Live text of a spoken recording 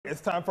It's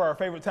time for our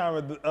favorite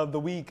time of the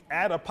week.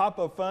 Add a pop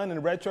of fun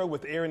and retro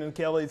with Aaron and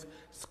Kelly's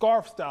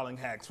scarf styling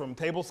hacks. From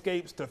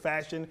tablescapes to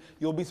fashion,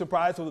 you'll be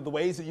surprised with the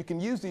ways that you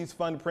can use these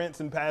fun prints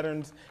and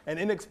patterns, an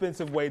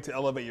inexpensive way to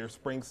elevate your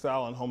spring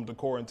style and home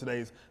decor in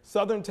today's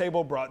Southern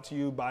Table, brought to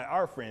you by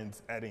our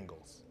friends at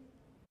Ingles.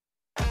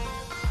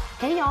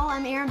 Hey y'all,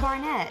 I'm Erin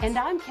Barnett. And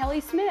I'm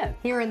Kelly Smith.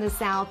 Here in the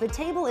South, the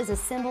table is a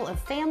symbol of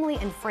family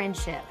and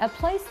friendship. A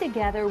place to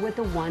gather with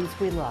the ones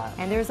we love.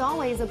 And there's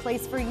always a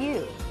place for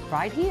you.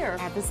 Right here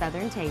at the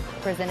Southern Table,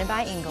 presented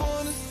by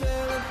Ingles.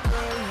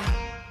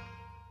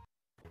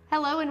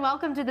 Hello and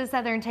welcome to the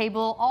Southern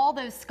Table. All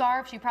those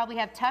scarves you probably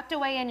have tucked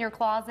away in your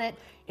closet.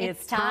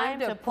 It's time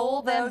to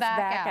pull them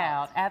back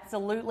out.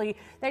 Absolutely.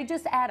 They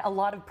just add a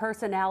lot of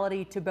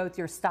personality to both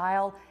your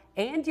style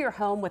and your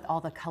home with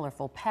all the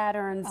colorful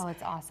patterns. Oh,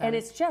 it's awesome. And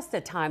it's just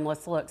a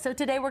timeless look. So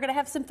today we're going to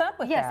have some fun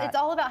with that. Yes, it's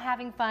all about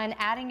having fun,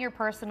 adding your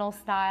personal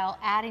style,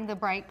 adding the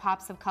bright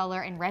pops of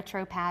color and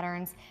retro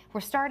patterns.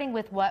 We're starting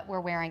with what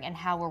we're wearing and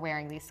how we're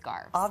wearing these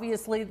scarves.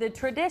 Obviously, the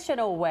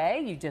traditional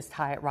way, you just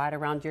tie it right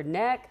around your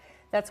neck.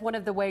 That's one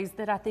of the ways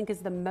that I think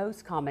is the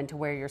most common to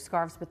wear your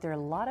scarves, but there are a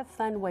lot of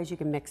fun ways you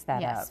can mix that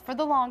up. Yes, for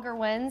the longer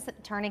ones,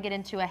 turning it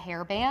into a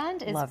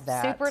hairband is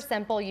super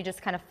simple. You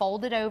just kind of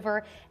fold it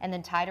over and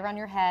then tie it around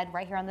your head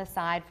right here on the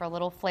side for a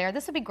little flare.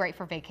 This would be great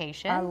for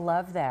vacation. I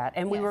love that.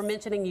 And we were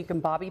mentioning you can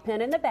bobby pin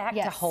in the back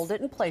to hold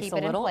it in place a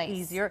little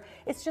easier.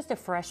 It's just a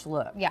fresh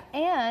look. Yeah,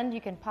 and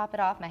you can pop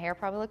it off. My hair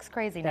probably looks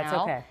crazy now. That's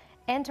okay.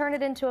 And turn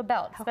it into a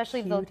belt,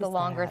 especially the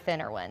longer,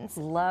 thinner ones.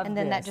 Love And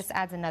then that just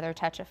adds another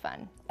touch of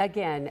fun.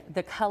 Again,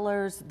 the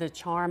colors, the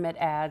charm it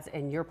adds,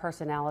 and your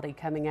personality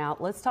coming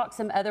out. Let's talk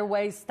some other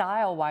ways,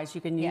 style-wise,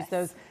 you can use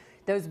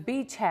those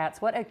beach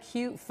hats. What a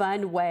cute,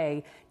 fun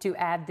way to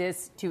add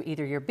this to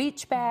either your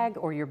beach bag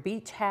or your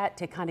beach hat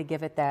to kind of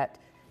give it that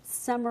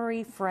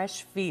summery,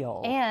 fresh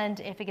feel. And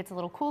if it gets a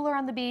little cooler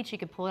on the beach, you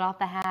can pull it off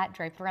the hat,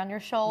 draped around your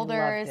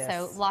shoulders.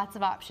 So lots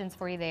of options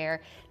for you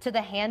there. To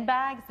the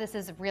handbags, this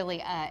is really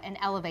an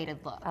elevated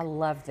look. I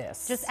love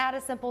this. Just add a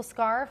simple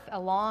scarf, a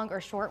long or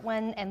short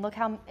one, and look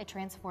how it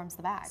transforms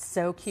the bag.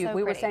 So cute. So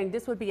we were saying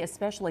this would be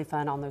especially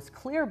fun on those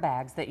clear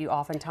bags that you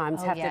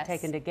oftentimes have to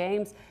take into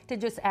games to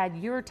just add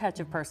your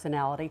touch of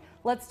personality.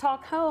 Let's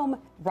talk home,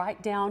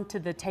 right down to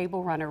the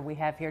table runner we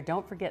have here.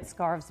 Don't forget,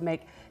 scarves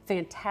make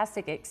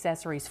fantastic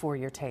accessories for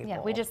your table.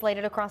 Yeah, we just laid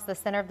it across the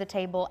center of the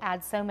table,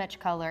 adds so much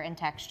color and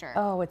texture.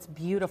 Oh, it's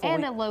beautiful.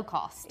 And a low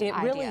cost It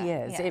idea. really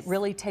is. It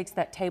really takes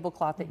that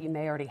tablecloth that you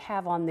may already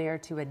have on there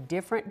to a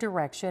different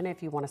direction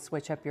if you want to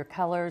switch up your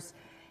colors.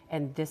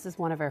 And this is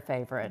one of our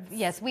favorites.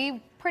 Yes,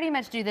 we pretty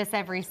much do this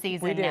every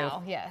season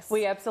now. Yes.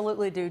 We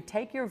absolutely do.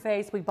 Take your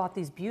vase. We bought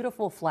these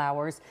beautiful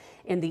flowers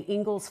in the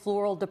Ingles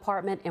floral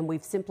department, and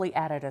we've simply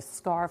added a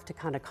scarf to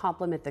kind of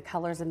complement the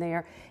colors in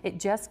there. It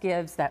just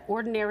gives that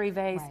ordinary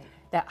vase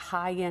that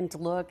high-end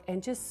look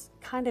and just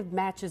kind of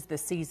matches the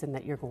season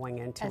that you're going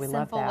into. We love that. A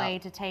simple way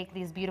to take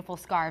these beautiful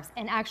scarves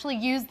and actually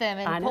use them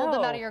and pull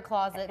them out of your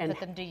closet and put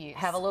them to use.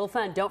 Have a little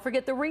fun. Don't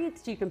forget the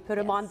wreaths. You can put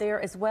them on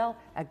there as well.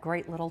 A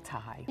great little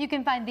tie. You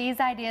can find these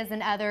ideas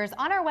and others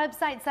on our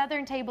website,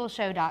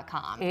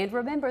 southerntableshow.com. And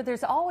remember,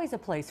 there's always a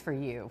place for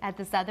you at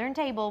the Southern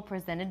Table,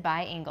 presented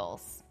by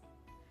Ingles.